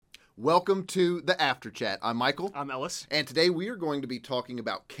Welcome to the After Chat. I'm Michael. I'm Ellis. And today we are going to be talking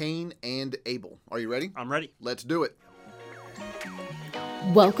about Cain and Abel. Are you ready? I'm ready. Let's do it.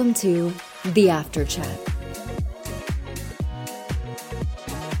 Welcome to the After Chat.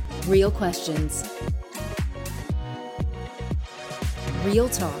 Real questions. Real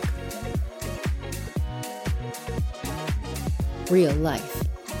talk. Real life.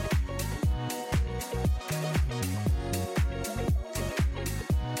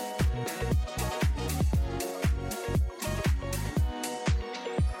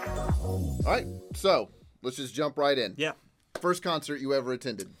 All right, so let's just jump right in. Yeah. First concert you ever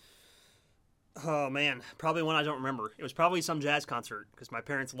attended? Oh, man. Probably one I don't remember. It was probably some jazz concert because my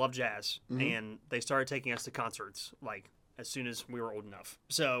parents love jazz, and they started taking us to concerts, like, as soon as we were old enough.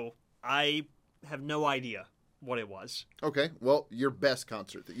 So I have no idea what it was. Okay, well, your best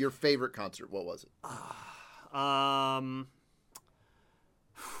concert, your favorite concert, what was it?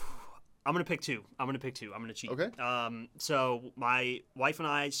 I'm going to pick two. I'm going to cheat. Okay. So my wife and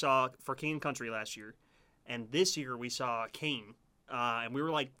I saw For King and Country last year, and this year we saw Cain, and we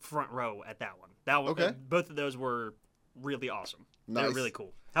were like front row at that one. Okay. Both of those were really awesome. Nice. They were really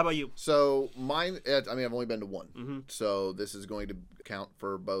cool. How about you? So mine, I've only been to one, so this is going to count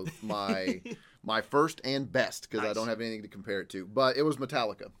for both my my first and best because I Nice. don't have anything to compare it to. But it was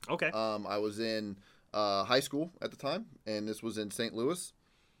Metallica. Okay. I was in high school at the time, and this was in St. Louis,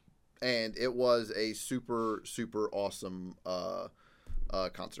 and it was a super, super awesome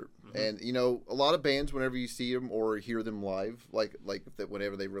concert. And, you know, a lot of bands, whenever you see them or hear them live, like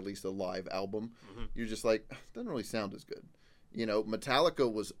whenever they release a live album, you're just like, it doesn't really sound as good. You know, Metallica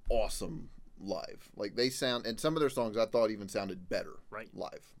was awesome live. Like, they sound, and some of their songs I thought even sounded better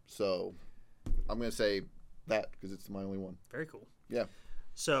live. So I'm going to say that because it's my only one. Very cool. Yeah.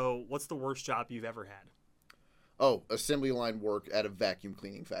 So what's the worst job you've ever had? Oh, assembly line work at a vacuum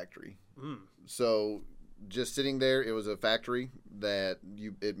cleaning factory. So just sitting there, it was a factory that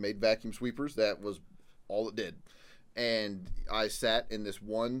it made vacuum sweepers. That was all it did. And I sat in this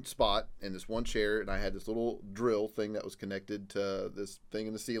one spot, in this one chair, and I had this little drill thing that was connected to this thing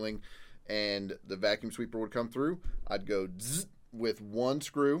in the ceiling. And the vacuum sweeper would come through. I'd go zzz with one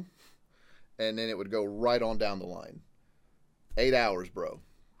screw, and then it would go right on down the line. 8 hours, bro.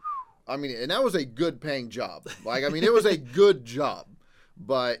 I mean, and that was a good paying job. Like, I mean, it was a good job,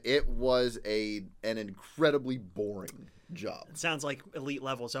 but it was an incredibly boring job. It sounds like elite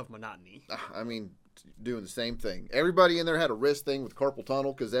levels of monotony. I mean, doing the same thing. Everybody in there had a wrist thing with carpal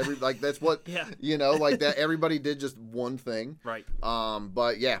tunnel because that's what, Yeah. you know, like that. Everybody did just one thing. Right.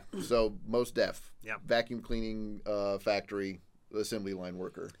 But yeah, so most deaf. Yeah. Vacuum cleaning factory, assembly line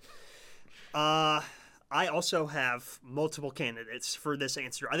worker. I also have multiple candidates for this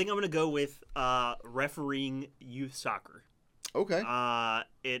answer. I think I'm going to go with refereeing youth soccer. Okay.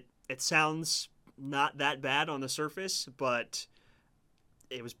 It sounds not that bad on the surface, but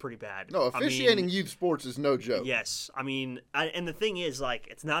it was pretty bad. No, officiating youth sports is no joke. Yes, I mean, and the thing is, like,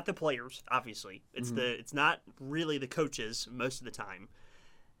 it's not the players. Obviously, it's not really the coaches most of the time.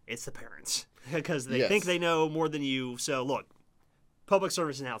 It's the parents because they think they know more than you. So look, public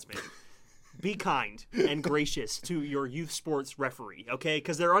service announcement. Be kind and gracious to your youth sports referee, okay?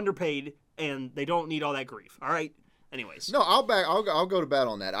 Because they're underpaid and they don't need all that grief. All right. Anyways. No, I'll go to bat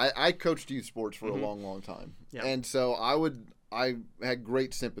on that. I coached youth sports for a long time, and so I had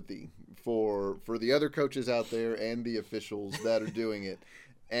great sympathy for the other coaches out there and the officials that are doing it,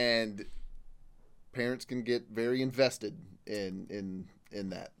 and parents can get very invested in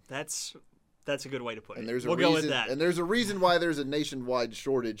that. That's a good way to put it. We'll go with that. And there's a reason why there's a nationwide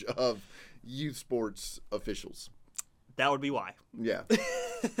shortage of youth sports officials. That would be why. Yeah.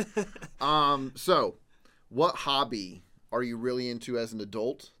 So, what hobby are you really into as an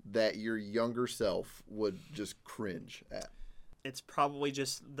adult that your younger self would just cringe at? It's probably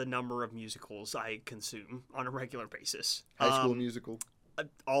just the number of musicals I consume on a regular basis. High School Musical?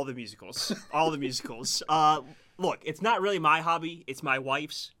 All the musicals. All the musicals. Look, it's not really my hobby. It's my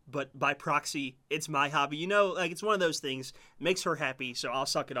wife's, but by proxy, it's my hobby. You know, like, it's one of those things. Makes her happy, so I'll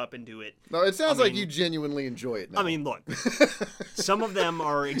suck it up and do it. No, it sounds like you genuinely enjoy it now. I mean, look, some of them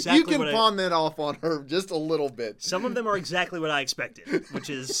are exactly you can pawn that off on her just a little bit. Some of them are exactly what I expected,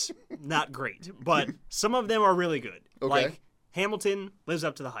 which is not great. But some of them are really good. Okay. Like, Hamilton lives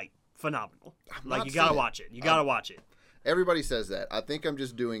up to the hype. Phenomenal. Like, you gotta watch it. You gotta watch it. Everybody says that. I think I'm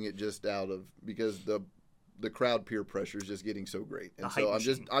just doing it just because the crowd peer pressure is just getting so great, and so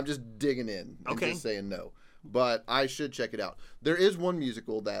I'm just digging in and just saying no. But I should check it out. There is one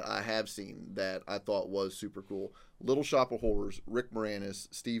musical that I have seen that I thought was super cool. Little Shop of Horrors, Rick Moranis,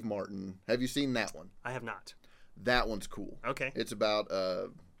 Steve Martin. Have you seen that one? I have not. That one's cool. Okay. It's about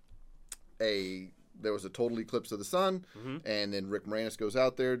there was a total eclipse of the sun, and then Rick Moranis goes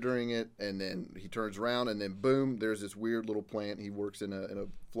out there during it, and then he turns around, and then boom, there's this weird little plant. He works in a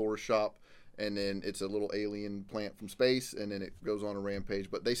florist shop, and then it's a little alien plant from space, and then it goes on a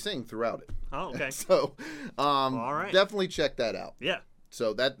rampage. But they sing throughout it. Oh, okay. So, all right. Definitely check that out. Yeah.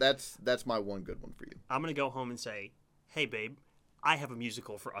 So that's my one good one for you. I'm gonna go home and say, hey, babe, I have a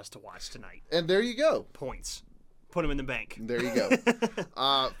musical for us to watch tonight. And there you go. Points. Put them in the bank. There you go.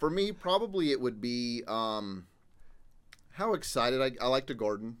 For me, probably it would be how excited I like to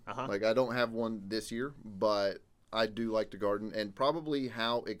garden. Like, I don't have one this year, but I do like to garden. And probably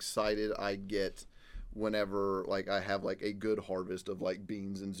how excited I get whenever, like, I have, like, a good harvest of, like,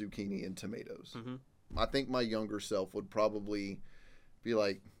 beans and zucchini and tomatoes. I think my younger self would probably be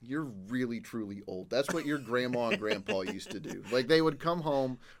like, you're really, truly old. That's what your grandma and grandpa used to do. Like, they would come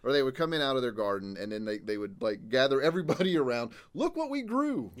home, or they would come in out of their garden, and then they would, like, gather everybody around. Look what we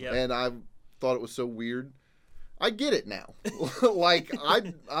grew. Yep. And I thought it was so weird. I get it now. Like,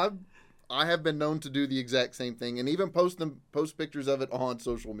 I have been known to do the exact same thing, and even post pictures of it on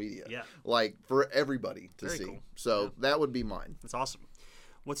social media. Yeah. Like, for everybody to see. Cool. So that would be mine. That's awesome.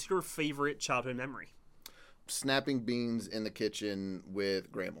 What's your favorite childhood memory? Snapping beans in the kitchen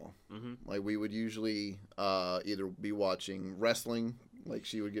with grandma. Like, we would usually either be watching wrestling, like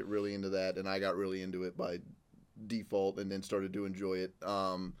she would get really into that, and I got really into it by default and then started to enjoy it,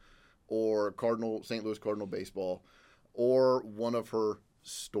 or St. Louis Cardinal baseball, or one of her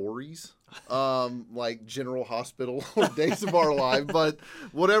stories, like General Hospital or Days of Our Life. But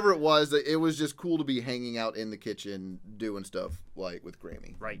whatever it was just cool to be hanging out in the kitchen doing stuff like with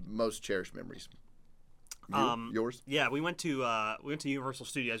Grammy. Right. Most cherished memories. Yours? Yeah, we went to Universal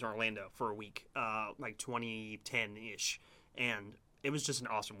Studios in Orlando for a week, like 2010-ish, and it was just an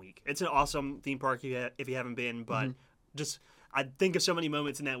awesome week. It's an awesome theme park if you haven't been, but just I think of so many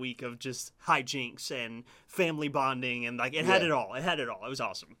moments in that week of just hijinks and family bonding, and like it had it all. It had it all. It was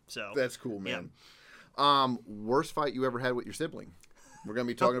awesome. So that's cool, man. Yeah. Worst fight you ever had with your sibling? We're gonna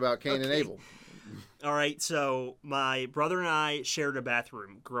be talking about Cain and Abel. All right. So my brother and I shared a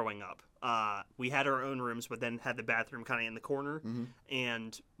bathroom growing up. We had our own rooms, but then had the bathroom kind of in the corner.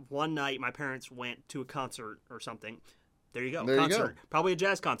 And one night, my parents went to a concert or something. There you go, concert, probably a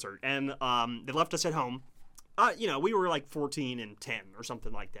jazz concert, and they left us at home. We were like 14 and 10 or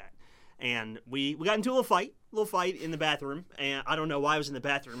something like that, and we got into a little fight in the bathroom, and I don't know why I was in the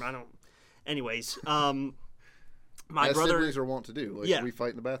bathroom. Anyways. My brother, siblings are wont to do. Like, we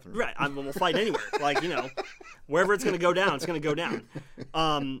fight in the bathroom. Right. We'll fight anywhere. Like, wherever it's going to go down, it's going to go down.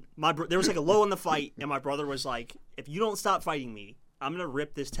 There was like a low in the fight, and my brother was like, if you don't stop fighting me, I'm going to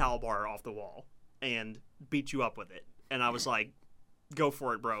rip this towel bar off the wall and beat you up with it. And I was like, go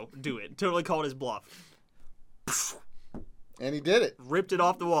for it, bro. Do it. Totally called his bluff. And he did it. Ripped it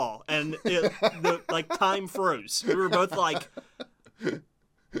off the wall. And time froze. We were both like,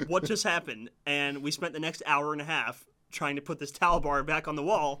 what just happened? And we spent the next hour and a half trying to put this towel bar back on the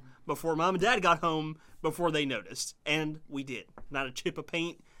wall before Mom and Dad got home, before they noticed. And we did. Not a chip of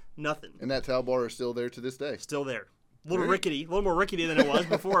paint, nothing. And that towel bar is still there to this day. Still there. A little more rickety than it was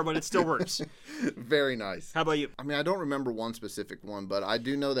before, but it still works. Very nice. How about you? I mean, I don't remember one specific one, but I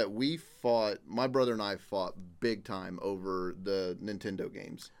do know that my brother and I fought big time over the Nintendo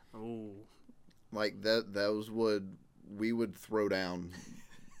games. Ooh. Like, we would throw down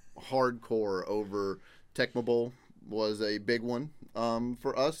hardcore over Tecmo Bowl was a big one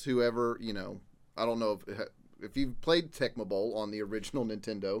for us. Whoever, I don't know if you played Tecmo Bowl on the original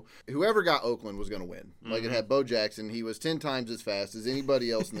Nintendo, whoever got Oakland was going to win. Like, it had Bo Jackson. He was 10 times as fast as anybody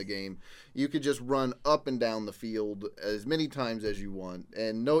else in the game. You could just run up and down the field as many times as you want,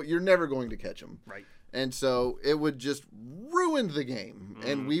 and you're never going to catch him. Right. And so it would just ruin the game.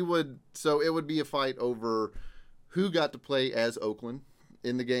 And it would be a fight over who got to play as Oakland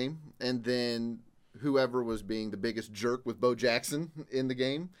in the game, and then whoever was being the biggest jerk with Bo Jackson in the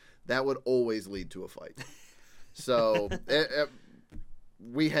game, that would always lead to a fight. So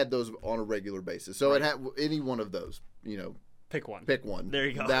we had those on a regular basis. So it had any one of those, pick one. There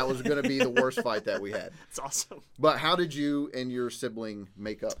you go. That was going to be the worst fight that we had. It's awesome. But how did you and your sibling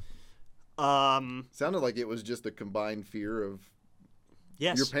make up? Sounded like it was just a combined fear of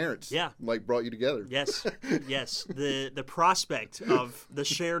your parents. Yeah. Like, brought you together. Yes. Yes. The prospect of the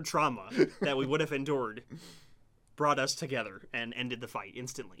shared trauma that we would have endured brought us together and ended the fight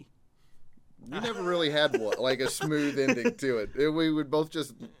instantly. We never really had a smooth ending to it. We would both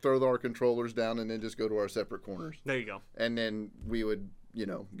just throw our controllers down and then just go to our separate corners. There you go. And then we would,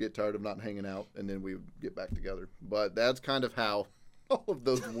 get tired of not hanging out, and then we would get back together. But that's kind of how all of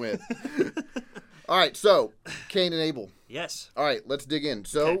those went. All right, so Cain and Abel. Yes. All right, let's dig in.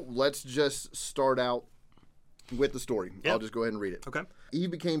 So let's just start out with the story. Yep. I'll just go ahead and read it. Okay. Eve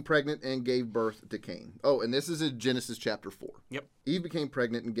became pregnant and gave birth to Cain. Oh, and this is in Genesis chapter 4. Yep. Eve became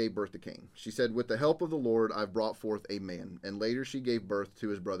pregnant and gave birth to Cain. She said, "With the help of the Lord, I've brought forth a man." And later she gave birth to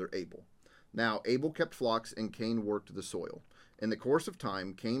his brother Abel. Now Abel kept flocks and Cain worked the soil. In the course of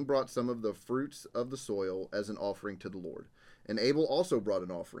time, Cain brought some of the fruits of the soil as an offering to the Lord. And Abel also brought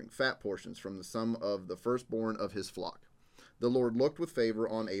an offering, fat portions from the sum of the firstborn of his flock. The Lord looked with favor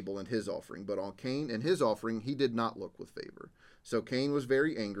on Abel and his offering, but on Cain and his offering he did not look with favor. So Cain was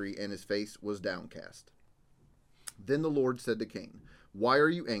very angry, and his face was downcast. Then the Lord said to Cain, "Why are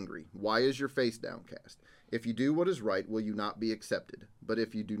you angry? Why is your face downcast? If you do what is right, will you not be accepted? But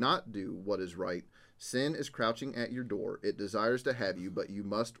if you do not do what is right, sin is crouching at your door. It desires to have you, but you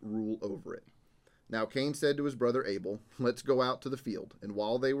must rule over it." Now Cain said to his brother Abel, "Let's go out to the field." And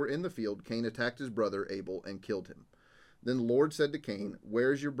while they were in the field, Cain attacked his brother Abel and killed him. Then the Lord said to Cain,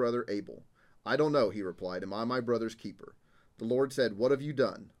 "Where is your brother Abel?" "I don't know," he replied. "Am I my brother's keeper?" The Lord said, "What have you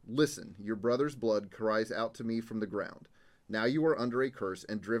done? Listen, your brother's blood cries out to me from the ground. Now you are under a curse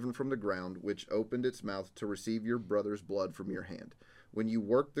and driven from the ground, which opened its mouth to receive your brother's blood from your hand. When you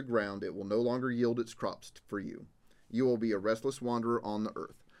work the ground, it will no longer yield its crops for you. You will be a restless wanderer on the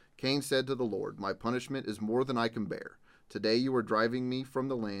earth." Cain said to the Lord, "My punishment is more than I can bear. Today you are driving me from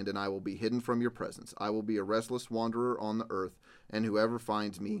the land, and I will be hidden from your presence. I will be a restless wanderer on the earth, and whoever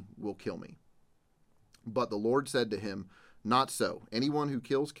finds me will kill me." But the Lord said to him, "Not so. Anyone who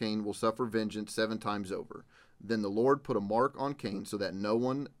kills Cain will suffer vengeance 7 times over." Then the Lord put a mark on Cain so that no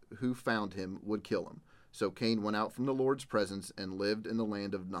one who found him would kill him. So Cain went out from the Lord's presence and lived in the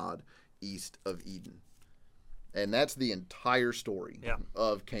land of Nod, east of Eden. And that's the entire story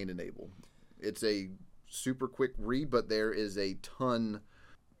of Cain and Abel. It's a super quick read, but there is a ton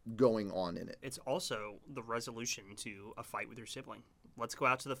going on in it. It's also the resolution to a fight with your sibling. Let's go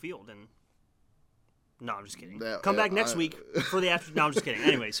out to the field and... No, I'm just kidding. Come back next week for the after... No, I'm just kidding.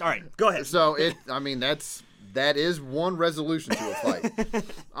 Anyways, all right, go ahead. So, that is one resolution to a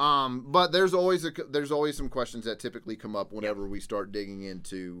fight. But there's always some questions that typically come up whenever we start digging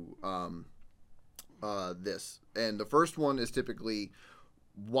into this. And the first one is typically,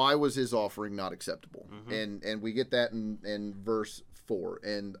 why was his offering not acceptable? Mm-hmm. And we get that in verse 4.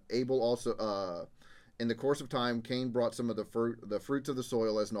 And Abel also... in the course of time, Cain brought some of the fruits of the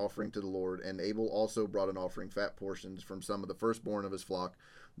soil as an offering to the Lord, and Abel also brought an offering, fat portions from some of the firstborn of his flock.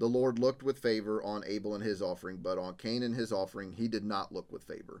 The Lord looked with favor on Abel and his offering, but on Cain and his offering he did not look with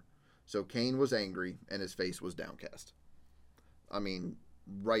favor. So Cain was angry, and his face was downcast. I mean,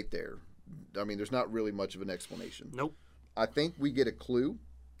 right there. I mean, there's not really much of an explanation. Nope. I think we get a clue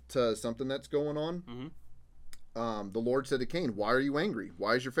to something that's going on. Mm-hmm. The Lord said to Cain, "Why are you angry?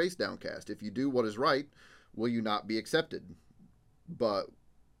 Why is your face downcast? If you do what is right, will you not be accepted? But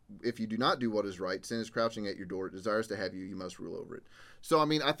if you do not do what is right, sin is crouching at your door. It desires to have you. You must rule over it." So, I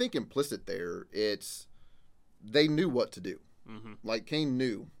mean, I think implicit there, it's they knew what to do. Mm-hmm. Like, Cain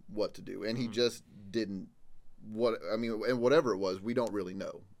knew what to do, and he just didn't. And whatever it was, we don't really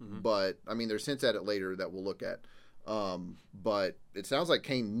know. Mm-hmm. But, I mean, there's hints at it later that we'll look at. But it sounds like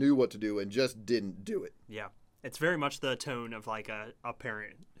Cain knew what to do and just didn't do it. Yeah. It's very much the tone of like a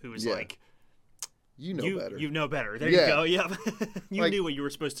parent who is like, you know better. You know better. There you go. Yep. You knew what you were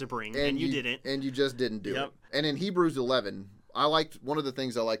supposed to bring, and you didn't. And you just didn't do it. And in Hebrews 11, one of the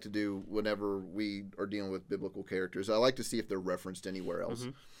things I like to do whenever we are dealing with biblical characters, I like to see if they're referenced anywhere else.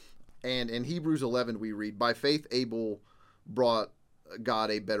 Mm-hmm. And in Hebrews 11, we read, "By faith Abel brought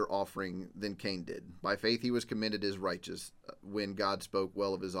God a better offering than Cain did. By faith he was commended as righteous when God spoke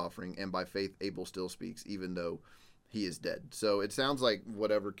well of his offering, and by faith Abel still speaks, even though he is dead." So it sounds like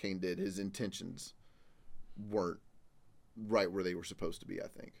whatever Cain did, his intentions weren't right where they were supposed to be, I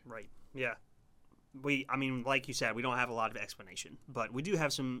think. Right. Yeah. Like you said, we don't have a lot of explanation, but we do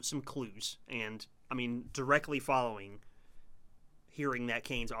have some clues. And, directly following hearing that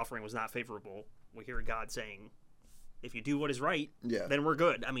Cain's offering was not favorable, we hear God saying, if you do what is right, then we're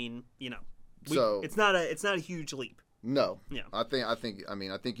good. It's not a huge leap. No. Yeah. I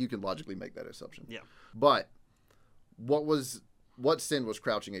think you can logically make that assumption. Yeah. But what sin was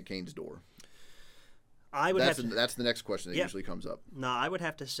crouching at Cain's door? That's the next question that usually comes up. No, I would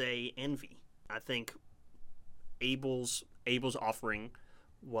have to say envy. I think Abel's offering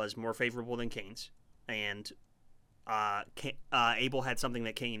was more favorable than Cain's, and Abel had something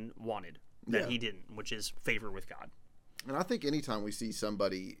that Cain wanted that he didn't, which is favor with God. And I think anytime we see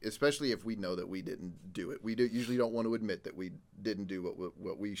somebody, especially if we know that we didn't do it, we usually don't want to admit that we didn't do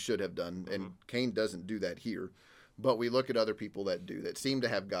what we should have done. Mm-hmm. And Cain doesn't do that here. But we look at other people that seem to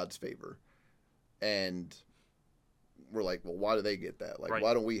have God's favor. and we're like, well, why do they get that? Like, right.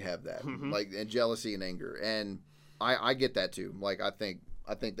 why don't we have that? Like, and jealousy and anger, and I get that too. Like, I think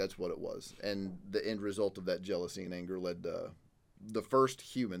that's what it was, and the end result of that jealousy and anger led to the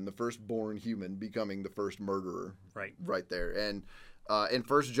firstborn human, becoming the first murderer. Right there, and in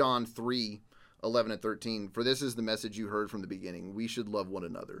 1 John 3:11 and 13, for this is the message you heard from the beginning: we should love one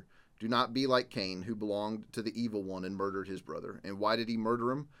another. Do not be like Cain, who belonged to the evil one and murdered his brother. And why did he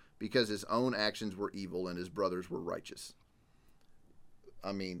murder him? Because his own actions were evil and his brothers were righteous.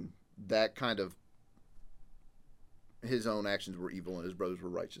 I mean, that kind of, his own actions were evil and his brothers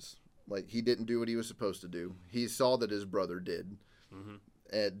were righteous. Like, he didn't do what he was supposed to do. He saw that his brother did.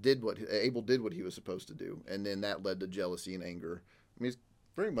 Abel did what he was supposed to do. And then that led to jealousy and anger. I mean, it's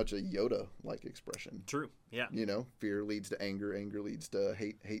very much a Yoda-like expression. True, yeah. You know, fear leads to anger, anger leads to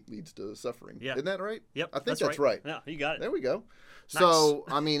hate, hate leads to suffering. Yeah. Isn't that right? Yep, I think that's right. Yeah, you got it. There we go. Nice. So,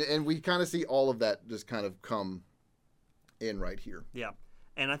 I mean, and we kind of see all of that just kind of come in right here. Yeah.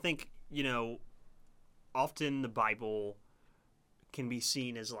 And I think, you know, often the Bible can be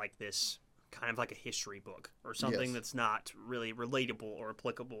seen as like this kind of like a history book or something that's not really relatable or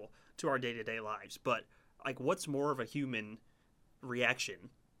applicable to our day-to-day lives. But, like, what's more of a human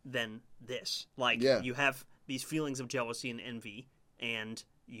reaction than this? Like, you have these feelings of jealousy and envy, and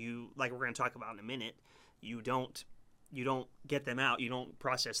you, like we're going to talk about in a minute, you don't get them out, you don't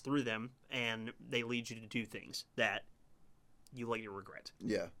process through them, and they lead you to do things that you later regret.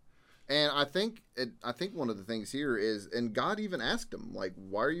 Yeah. And I think one of the things here is, and God even asked him, like,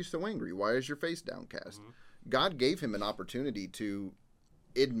 why are you so angry? Why is your face downcast? God gave him an opportunity to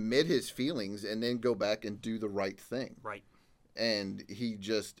admit his feelings and then go back and do the right thing. Right. And he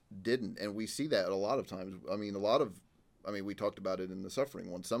just didn't. And we see that a lot of times. I mean, we talked about it in the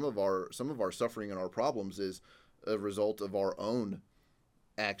suffering one. Some of our suffering and our problems is a result of our own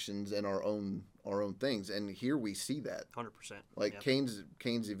actions and our own things. And here we see that 100%. Like,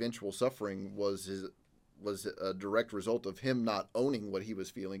 Cain's eventual suffering was a direct result of him not owning what he was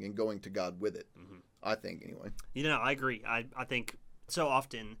feeling and going to God with it. I think, anyway. You know, I agree. I think so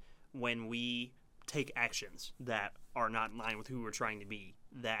often when we take actions that are not in line with who we're trying to be,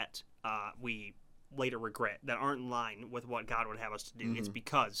 that we later regret, that aren't in line with what God would have us to do, it's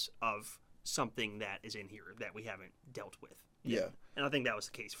because of something that is in here that we haven't dealt with. Yeah. And I think that was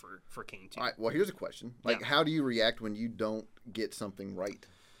the case for Cain, too. All right, well, here's a question. Like, how do you react when you don't get something right?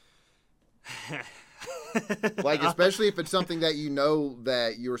 Like, especially if it's something that you know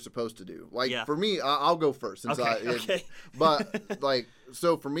that you're supposed to do. Like, for me, I'll go first. Since okay. But, like,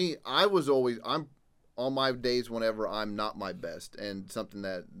 so for me, I'm on my days whenever I'm not my best, and something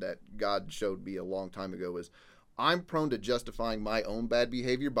that God showed me a long time ago is I'm prone to justifying my own bad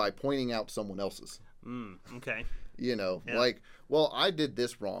behavior by pointing out someone else's. Okay. You know, like, well, I did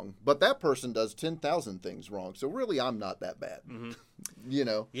this wrong, but that person does 10,000 things wrong, so really I'm not that bad. You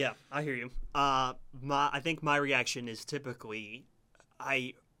know? Yeah, I hear you. I think my reaction is typically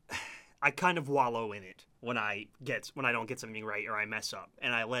I kind of wallow in it when I don't get something right or I mess up,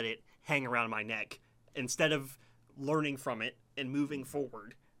 and I let it hang around my neck instead of learning from it and moving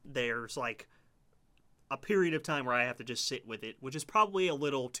forward. There's like a period of time where I have to just sit with it, which is probably a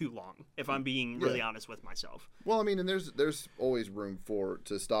little too long, if I'm being really honest with myself. Well, I mean, and there's always room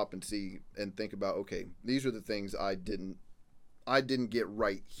to stop and see and think about, okay, these are the things I didn't get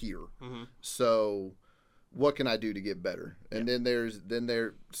right here. So what can I do to get better? And then there's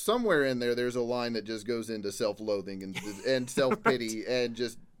somewhere in there's a line that just goes into self-loathing and self-pity and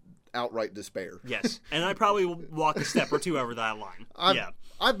just outright despair. Yes. And I probably will walk a step or two over that line.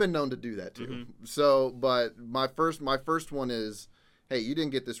 I've been known to do that too. So, but my first one is, hey, you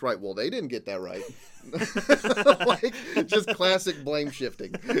didn't get this right. Well, they didn't get that right. Like, just classic blame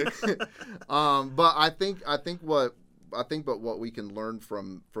shifting. But I think what we can learn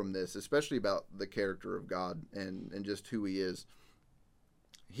from this, especially about the character of God and just who he is,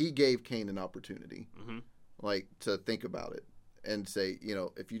 he gave Cain an opportunity, like, to think about it and say, you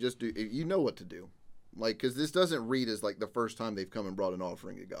know, if you just do, you know what to do. Like, because this doesn't read as like the first time they've come and brought an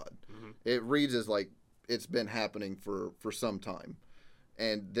offering to God. It reads as like it's been happening for some time,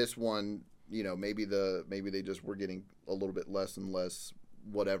 and this one, you know, maybe they just were getting a little bit less and less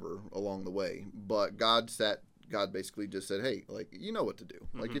whatever along the way. But God basically just said, hey, like, you know what to do.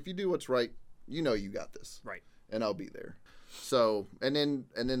 Like, if you do what's right, you know you got this, right? And I'll be there. So, and then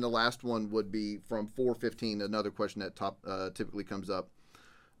the last one would be from 4:15. Another question that typically comes up.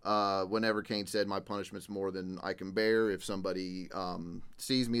 Whenever Cain said, my punishment's more than I can bear. If somebody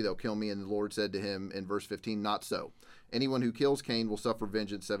sees me, they'll kill me. And the Lord said to him in verse 15, not so. Anyone who kills Cain will suffer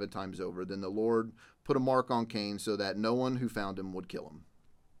vengeance 7 times over. Then the Lord put a mark on Cain so that no one who found him would kill him.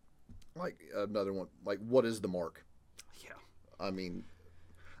 Like another one, like what is the mark? Yeah. I mean,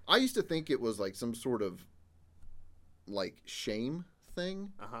 I used to think it was like some sort of like shame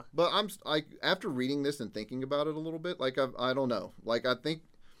thing, but I'm like after reading this and thinking about it a little bit, like I don't know, like I think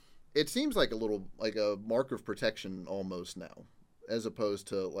it seems like a little like a mark of protection almost now, as opposed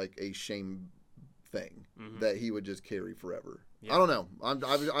to like a shame thing that he would just carry forever. Yeah. I don't know.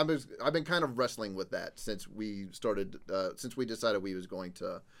 I've been kind of wrestling with that since we started since we decided we was going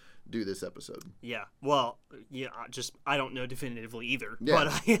to do this episode. Yeah. Well, yeah. I don't know definitively either. Yeah.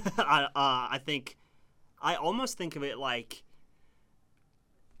 But I think I almost think of it like,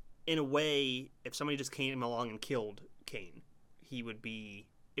 in a way, if somebody just came along and killed Cain, it would be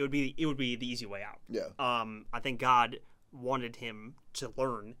the easy way out. Yeah. I think God wanted him to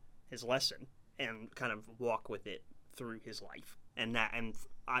learn his lesson and kind of walk with it through his life,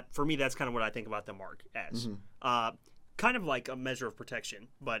 for me, that's kind of what I think about the mark as, kind of like a measure of protection,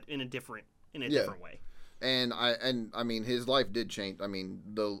 but in a different way. And I mean, his life did change. I mean,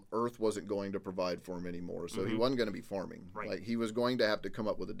 the earth wasn't going to provide for him anymore, so he wasn't going to be farming. Right. Like he was going to have to come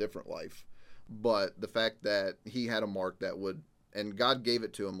up with a different life. But the fact that he had a mark that would, and God gave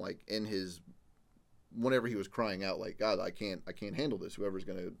it to him, like in his, whenever he was crying out, like, God, I can't handle this. Whoever's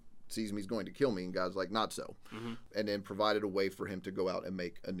going to sees me is going to kill me, and God's like, not so. And then provided a way for him to go out and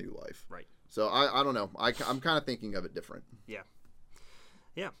make a new life. Right. So I don't know. I'm kind of thinking of it different. Yeah.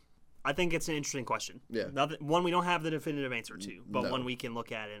 Yeah. I think it's an interesting question. Yeah. One we don't have the definitive answer to, but one we can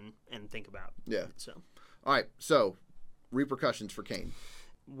look at and think about. Yeah. So. All right. So, repercussions for Cain.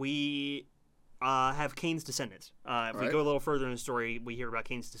 We have Cain's descendants. If we go a little further in the story, we hear about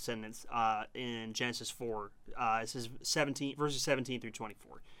Cain's descendants in Genesis 4. It says verses 17 through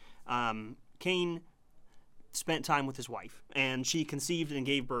 24. Cain spent time with his wife, and she conceived and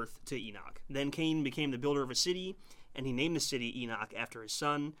gave birth to Enoch. Then Cain became the builder of a city, and he named the city Enoch after his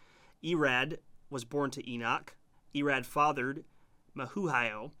son. Irad was born to Enoch. Irad fathered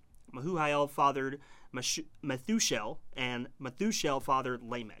Mehujael. Mehujael fathered Methushel, and Methushel fathered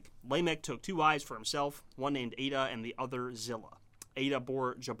Lamech. Lamech took 2 wives for himself, one named Ada and the other Zillah. Ada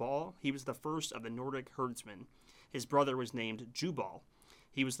bore Jabal. He was the first of the Nordic herdsmen. His brother was named Jubal.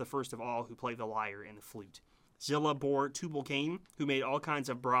 He was the first of all who played the lyre and the flute. Zillah bore Tubal-Cain, who made all kinds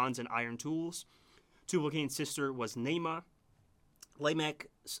of bronze and iron tools. Tubal-Cain's sister was Naamah. Lamech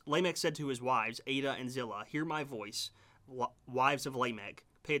said to his wives, Ada and Zillah, hear my voice, wives of Lamech,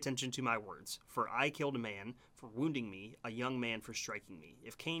 pay attention to my words. For I killed a man for wounding me, a young man for striking me.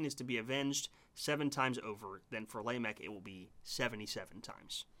 If Cain is to be avenged 7 times over, then for Lamech it will be 77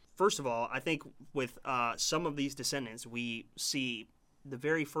 times. First of all, I think with some of these descendants, we see the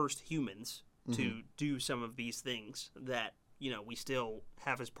very first humans to do some of these things that, we still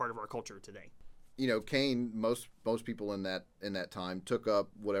have as part of our culture today. Cain, most people in that time took up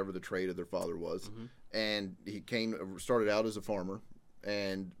whatever the trade of their father was, and Cain started out as a farmer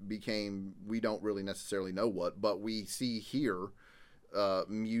and became, we don't really necessarily know what, but we see here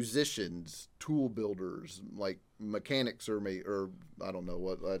musicians, tool builders, like mechanics or I don't know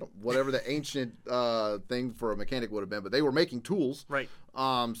whatever the ancient thing for a mechanic would have been, but they were making tools, right?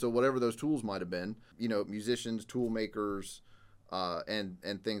 So whatever those tools might have been, musicians, tool makers,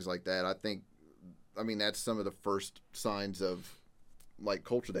 and things like that. I mean, that's some of the first signs of like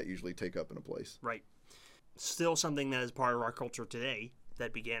culture that usually take up in a place. Right. Still something that is part of our culture today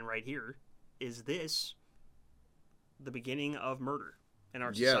that began right here. Is this the beginning of murder in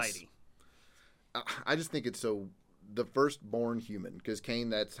our society? I just think it's so the firstborn human, because Cain,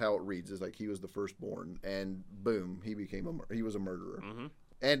 that's how it reads, is like he was the firstborn, and boom, he was a murderer.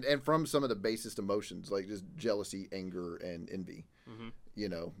 And from some of the basest emotions, like just jealousy, anger, and envy.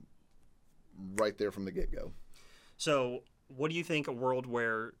 Right there from the get-go. So, what do you think a world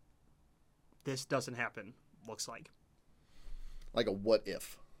where this doesn't happen looks like? Like a what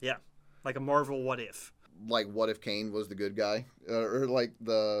if. Yeah, like a Marvel what if. Like what if Cain was the good guy? Or like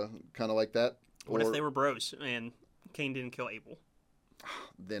the, kind of like that? What if they were bros and Cain didn't kill Abel?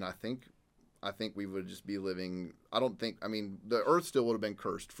 Then I think we would just be living, the earth still would have been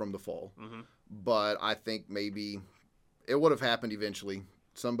cursed from the fall. But I think maybe it would have happened eventually.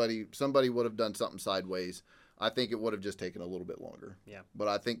 Somebody would have done something sideways. I think it would have just taken a little bit longer. Yeah. But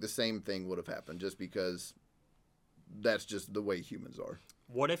I think the same thing would have happened, just because that's just the way humans are.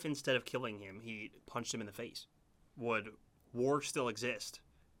 What if instead of killing him, he punched him in the face? Would war still exist?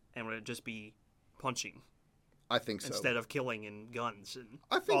 And would it just be punching? I think so. Instead of killing and guns and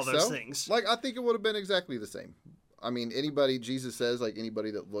all those things. Like, I think it would have been exactly the same. I mean, Jesus says, like,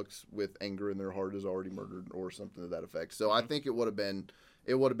 anybody that looks with anger in their heart is already murdered, or something to that effect. So I think it would have been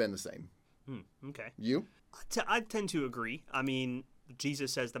the same. Okay. You? I tend to agree. I mean,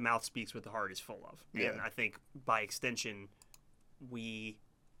 Jesus says the mouth speaks what the heart is full of. Yeah. And I think by extension,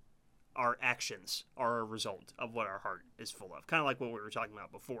 our actions are a result of what our heart is full of. Kind of like what we were talking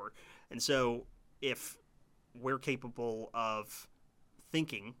about before. And so if we're capable of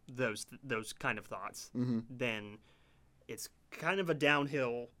thinking those kind of thoughts, then it's kind of a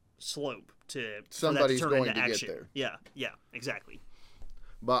downhill slope to somebody's for that to turn going into to action. get there. Yeah, exactly.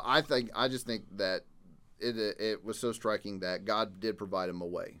 But I just think that it was so striking that God did provide him a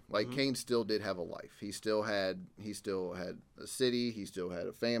way. Like Cain still did have a life. He still had a city. He still had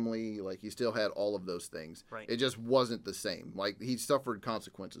a family. Like he still had all of those things. Right. It just wasn't the same. Like he suffered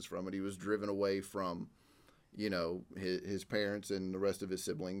consequences from it. He was driven away from, his parents and the rest of his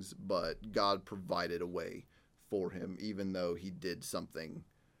siblings. But God provided a way for him, even though he did something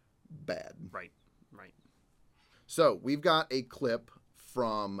bad. Right. So we've got a clip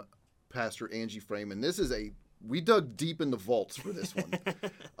from Pastor Angie Frame, and we dug deep in the vaults for this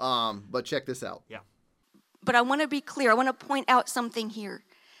one. But check this out. Yeah. But I want to be clear. I want to point out something here.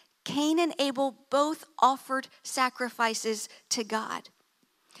 Cain and Abel both offered sacrifices to God.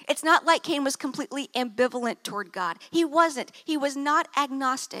 It's not like Cain was completely ambivalent toward God. He wasn't. He was not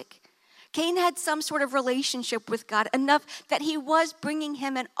agnostic. Cain had some sort of relationship with God, enough that he was bringing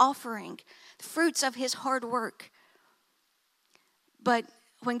him an offering, the fruits of his hard work. But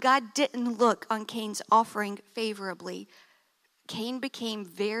when God didn't look on Cain's offering favorably, Cain became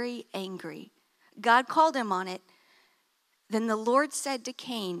very angry. God called him on it. Then the Lord said to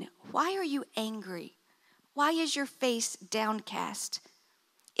Cain, "Why are you angry? Why is your face downcast?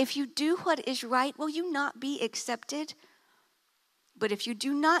 If you do what is right, will you not be accepted? But if you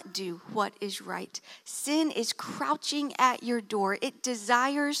do not do what is right, sin is crouching at your door. It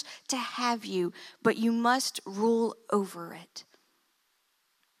desires to have you, but you must rule over it.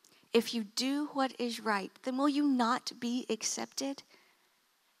 If you do what is right, then will you not be accepted?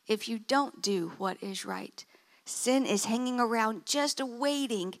 If you don't do what is right, sin is hanging around just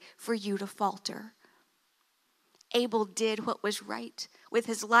waiting for you to falter." Abel did what was right with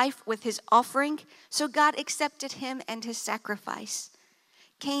his life, with his offering, so God accepted him and his sacrifice.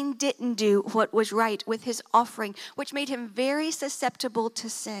 Cain didn't do what was right with his offering, which made him very susceptible to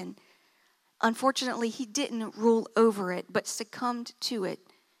sin. Unfortunately, he didn't rule over it, but succumbed to it,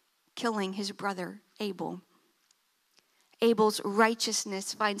 killing his brother Abel. Abel's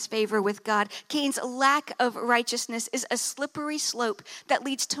righteousness finds favor with God. Cain's lack of righteousness is a slippery slope that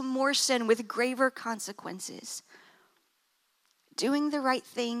leads to more sin with graver consequences. Doing the right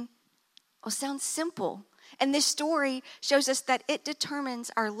thing sounds simple, and this story shows us that it determines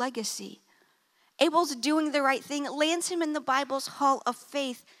our legacy. Abel's doing the right thing lands him in the Bible's hall of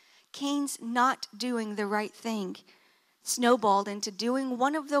faith. Cain's not doing the right thing snowballed into doing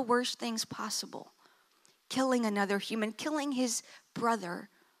one of the worst things possible, killing another human, killing his brother.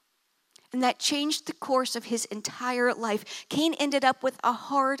 And that changed the course of his entire life. Cain ended up with a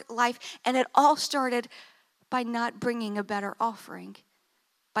hard life, and it all started by not bringing a better offering,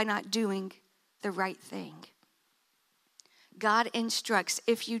 by not doing the right thing. God instructs,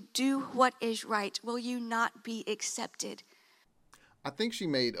 if you do what is right, will you not be accepted? I think she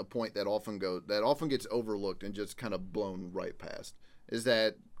made a point that often gets overlooked and just kind of blown right past, is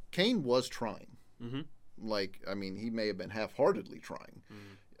that Cain was trying. Mm-hmm. He may have been half-heartedly trying,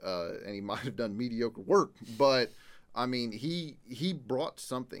 and he might have done mediocre work, but he brought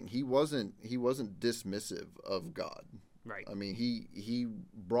something. He wasn't dismissive of God. Right. He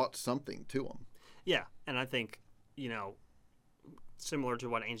brought something to him. Yeah, and I think, similar to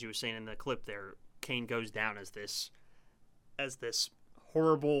what Angie was saying in the clip there, Cain goes down as this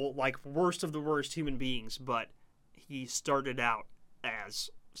horrible, worst of the worst human beings, but he started out as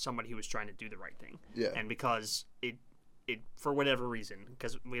somebody who was trying to do the right thing. Yeah. And because it for whatever reason,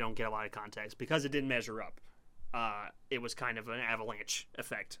 because we don't get a lot of context, because it didn't measure up, it was kind of an avalanche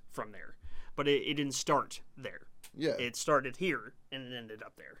effect from there. But it didn't start there. Yeah. It started here and it ended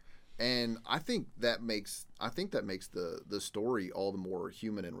up there. And I think that makes the story all the more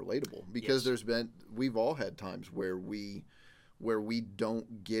human and relatable, because we've all had times where we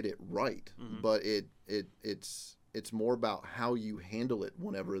don't get it right, mm-hmm. but it's more about how you handle it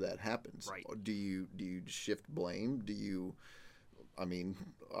whenever that happens. Right. Do you shift blame? Do you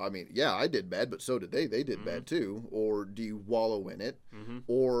yeah, I did bad, but so did they. They did mm-hmm. bad too. Or do you wallow in it? Mm-hmm.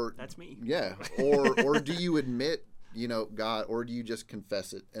 Or that's me. Yeah. Or do you admit, God, or do you just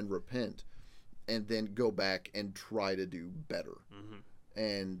confess it and repent and then go back and try to do better? Mm-hmm.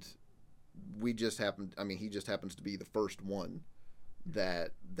 And he just happens to be the first one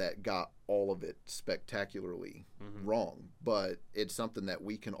that got all of it spectacularly mm-hmm. wrong. But it's something that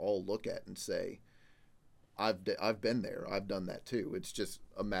we can all look at and say, I've been there. I've done that too. It's just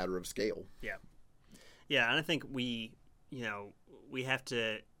a matter of scale. Yeah. Yeah, and I think we have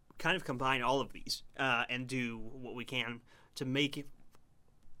to kind of combine all of these and do what we can to make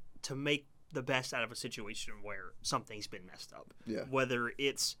the best out of a situation where something's been messed up. Yeah. Whether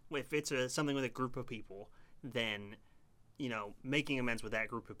if it's something with a group of people, then making amends with that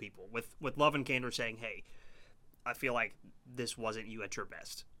group of people with love and candor, saying, hey, I feel like this wasn't you at your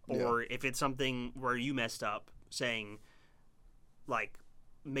best. Or if it's something where you messed up, saying, like,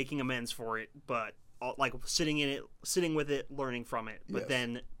 making amends for it, but like sitting with it, learning from it. But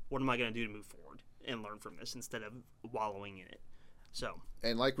then what am I going to do to move forward and learn from this instead of wallowing in it? So,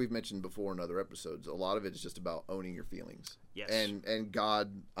 and like we've mentioned before in other episodes, a lot of it is just about owning your feelings. Yes. And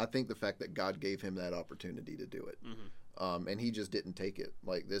God, I think the fact that God gave him that opportunity to do it, and he just didn't take it.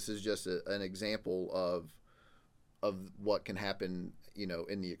 Like, this is just an example of what can happen,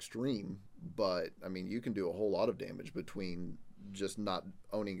 in the extreme. But I mean, you can do a whole lot of damage between just not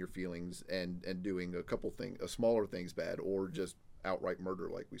owning your feelings and doing a smaller things bad, or just outright murder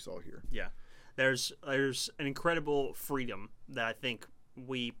like we saw here. Yeah. There's an incredible freedom that I think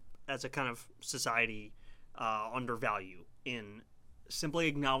we, as a kind of society, undervalue in simply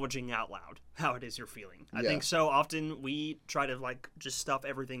acknowledging out loud how it is you're feeling. I think so often we try to just stuff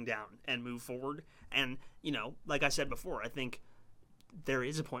everything down and move forward. And, like I said before, I think there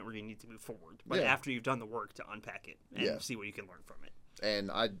is a point where you need to move forward, but after you've done the work to unpack it and see what you can learn from it.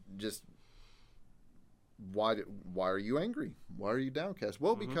 And I just... Why are you angry? Why are you downcast?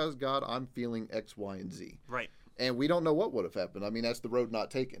 Well, because, God, I'm feeling X, Y, and Z. Right. And we don't know what would have happened. I mean, that's the road not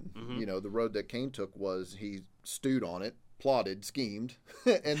taken. The road that Cain took was he stewed on it, plotted, schemed,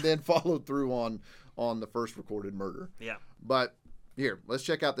 and then followed through on the first recorded murder. Yeah. But here, let's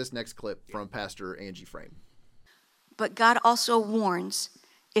check out this next clip from Pastor Angie Frame. But God also warns,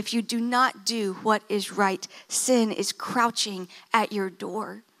 if you do not do what is right, sin is crouching at your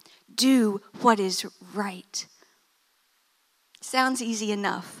door. Do what is right. Sounds easy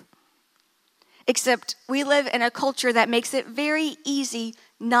enough. Except we live in a culture that makes it very easy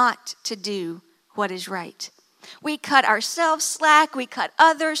not to do what is right. We cut ourselves slack. We cut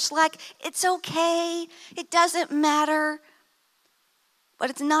others slack. It's okay. It doesn't matter. But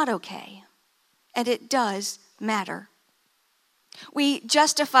it's not okay. And it does matter. We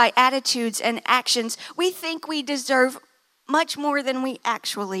justify attitudes and actions. We think we deserve much more than we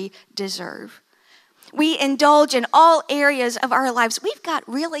actually deserve. We indulge in all areas of our lives. We've got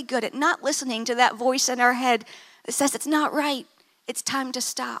really good at not listening to that voice in our head that says it's not right. It's time to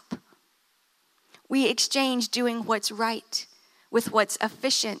stop. We exchange doing what's right with what's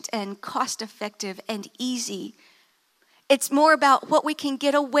efficient and cost-effective and easy. It's more about what we can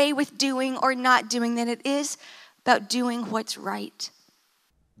get away with doing or not doing than it is about doing what's right.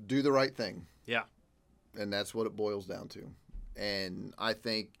 Do the right thing. Yeah. And that's what it boils down to. And I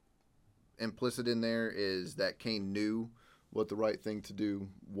think implicit in there is that Cain knew what the right thing to do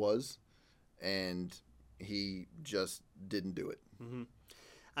was, and he just didn't do it. Mm-hmm.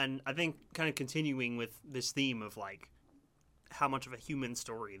 And I think kind of continuing with this theme of how much of a human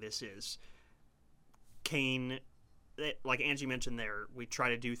story this is, Cain, like Angie mentioned there, we try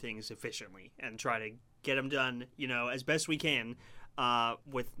to do things efficiently and try to get them done, as best we can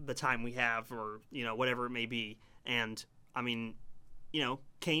with the time we have, or, whatever it may be. And I mean,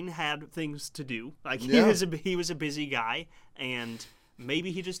 Cain had things to do. He was a busy guy, and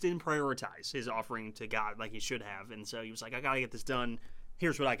maybe he just didn't prioritize his offering to God like he should have. And so he was like, I got to get this done.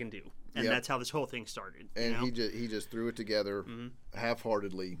 Here's what I can do. And that's how this whole thing started. And he just threw it together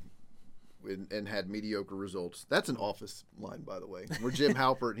half-heartedly and had mediocre results. That's an Office line, by the way, where Jim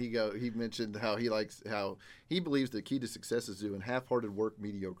Halpert, he mentioned how he believes the key to success is doing half-hearted work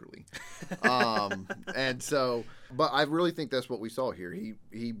mediocrely. And so, but I really think that's what we saw here.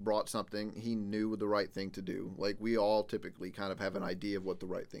 He brought something. He knew the right thing to do. Like, we all typically kind of have an idea of what the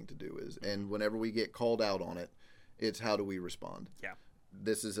right thing to do is. And whenever we get called out on it, it's how do we respond? Yeah.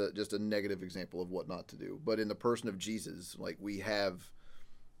 This is just a negative example of what not to do. But in the person of Jesus, we have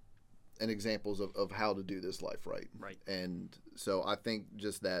and examples of how to do this life right. Right. And so I think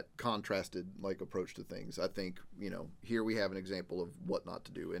just that contrasted approach to things. I think, here we have an example of what not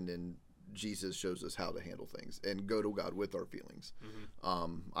to do, and then Jesus shows us how to handle things and go to God with our feelings.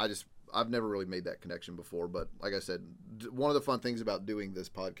 I've never really made that connection before, but like I said, one of the fun things about doing this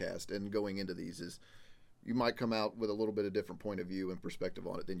podcast and going into these is you might come out with a little bit of different point of view and perspective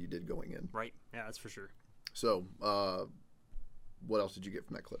on it than you did going in. Right. Yeah, that's for sure. So, what else did you get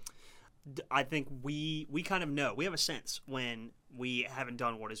from that clip? I think we kind of know. We have a sense when we haven't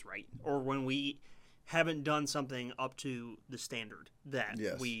done what is right, or when we haven't done something up to the standard that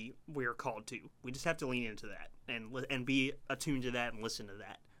we're called to. We just have to lean into that and be attuned to that and listen to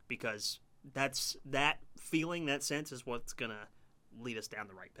that, because that feeling, that sense is what's going to lead us down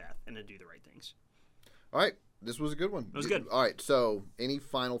the right path and to do the right things. All right. This was a good one. It was good. All right. So any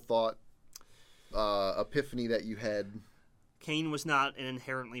final thought, epiphany that you had? Cain was not an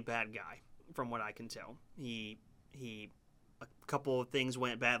inherently bad guy, from what I can tell. He a couple of things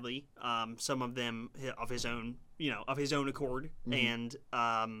went badly. Some of them of his own accord, and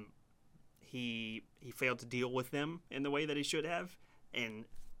he failed to deal with them in the way that he should have, and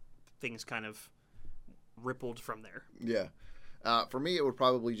things kind of rippled from there. Yeah. For me, it would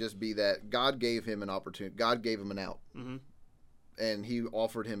probably just be that God gave him an opportunity. God gave him an out, and he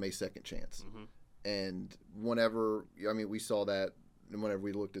offered him a second chance. And we saw that whenever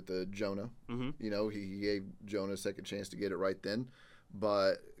we looked at the Jonah. He gave Jonah a second chance to get it right then.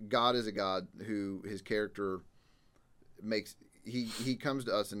 But God is a God who his character makes. He comes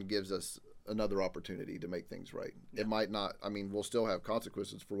to us and gives us another opportunity to make things right. It might not. We'll still have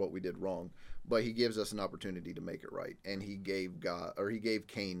consequences for what we did wrong, but he gives us an opportunity to make it right. And he gave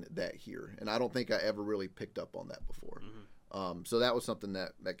Cain that here. And I don't think I ever really picked up on that before. So that was something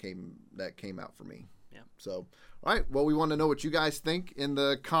that came out for me. Yeah. So, all right. Well, we want to know what you guys think in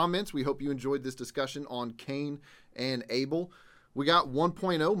the comments. We hope you enjoyed this discussion on Cain and Abel. We got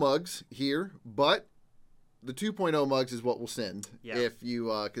 1.0 mugs here, but the 2.0 mugs is what we'll send. Yeah. If you,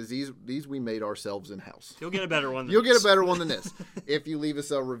 because these we made ourselves in house. You'll get a better one. You'll get a better one than this if you leave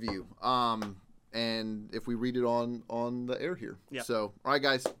us a review. And if we read it on the air here. Yeah. So, all right,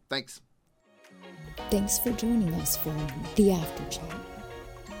 guys. Thanks. Thanks for joining us for The After Chat.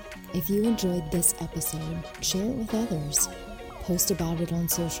 If you enjoyed this episode, share it with others, post about it on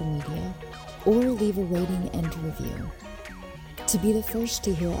social media, or leave a rating and review. To be the first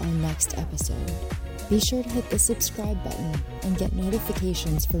to hear our next episode, be sure to hit the subscribe button and get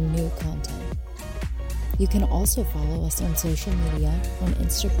notifications for new content. You can also follow us on social media on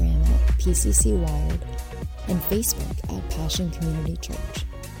Instagram at PCC Wired and Facebook at Passion Community Church.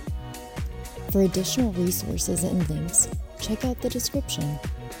 For additional resources and links, check out the description.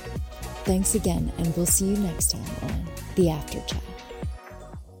 Thanks again, and we'll see you next time on The After Chat.